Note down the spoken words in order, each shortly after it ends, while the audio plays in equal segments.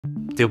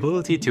The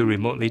ability to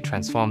remotely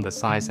transform the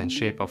size and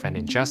shape of an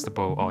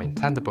ingestible or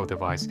implantable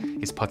device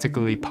is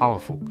particularly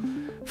powerful.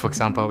 For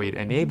example, it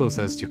enables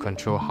us to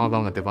control how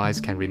long a device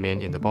can remain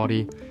in the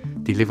body,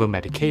 deliver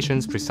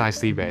medications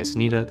precisely where it's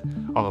needed,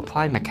 or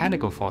apply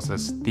mechanical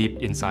forces deep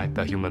inside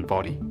the human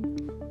body.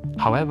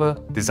 However,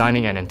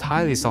 designing an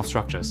entirely soft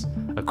structures,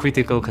 a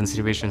critical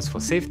consideration for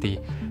safety,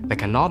 that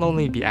can not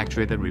only be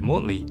actuated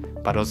remotely,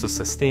 but also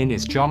sustain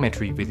its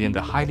geometry within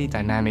the highly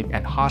dynamic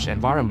and harsh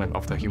environment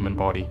of the human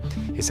body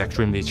is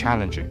extremely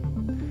challenging.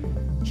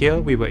 Here,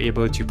 we were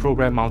able to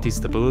program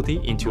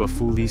multi-stability into a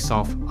fully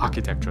soft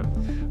architecture.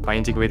 By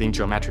integrating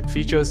geometric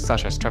features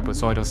such as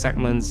trapezoidal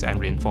segments and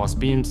reinforced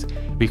beams,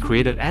 we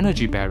created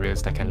energy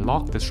barriers that can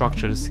lock the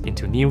structures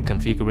into new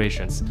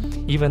configurations,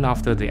 even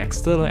after the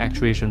external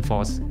actuation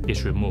force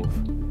is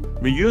removed.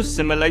 We use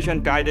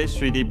simulation-guided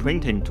 3D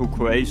printing to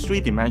create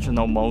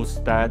three-dimensional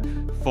molds that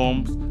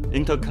form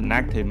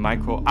interconnected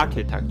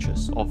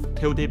microarchitectures of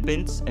tilted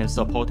beams and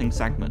supporting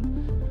segments.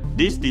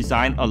 This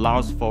design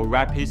allows for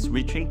rapid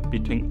switching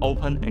between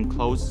open and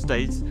closed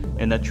states,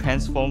 and the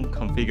transformed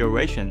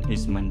configuration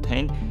is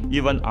maintained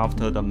even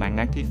after the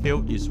magnetic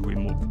field is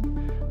removed.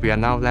 We are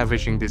now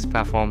leveraging this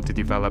platform to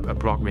develop a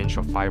broad range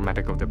of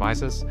biomedical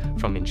devices,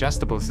 from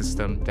ingestible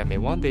systems that may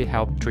one day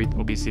help treat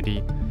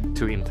obesity,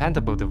 to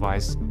implantable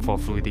devices for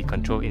fluidic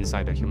control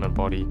inside the human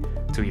body,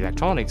 to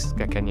electronics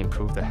that can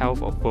improve the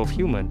health of both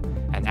human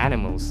and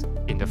animals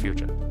in the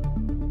future.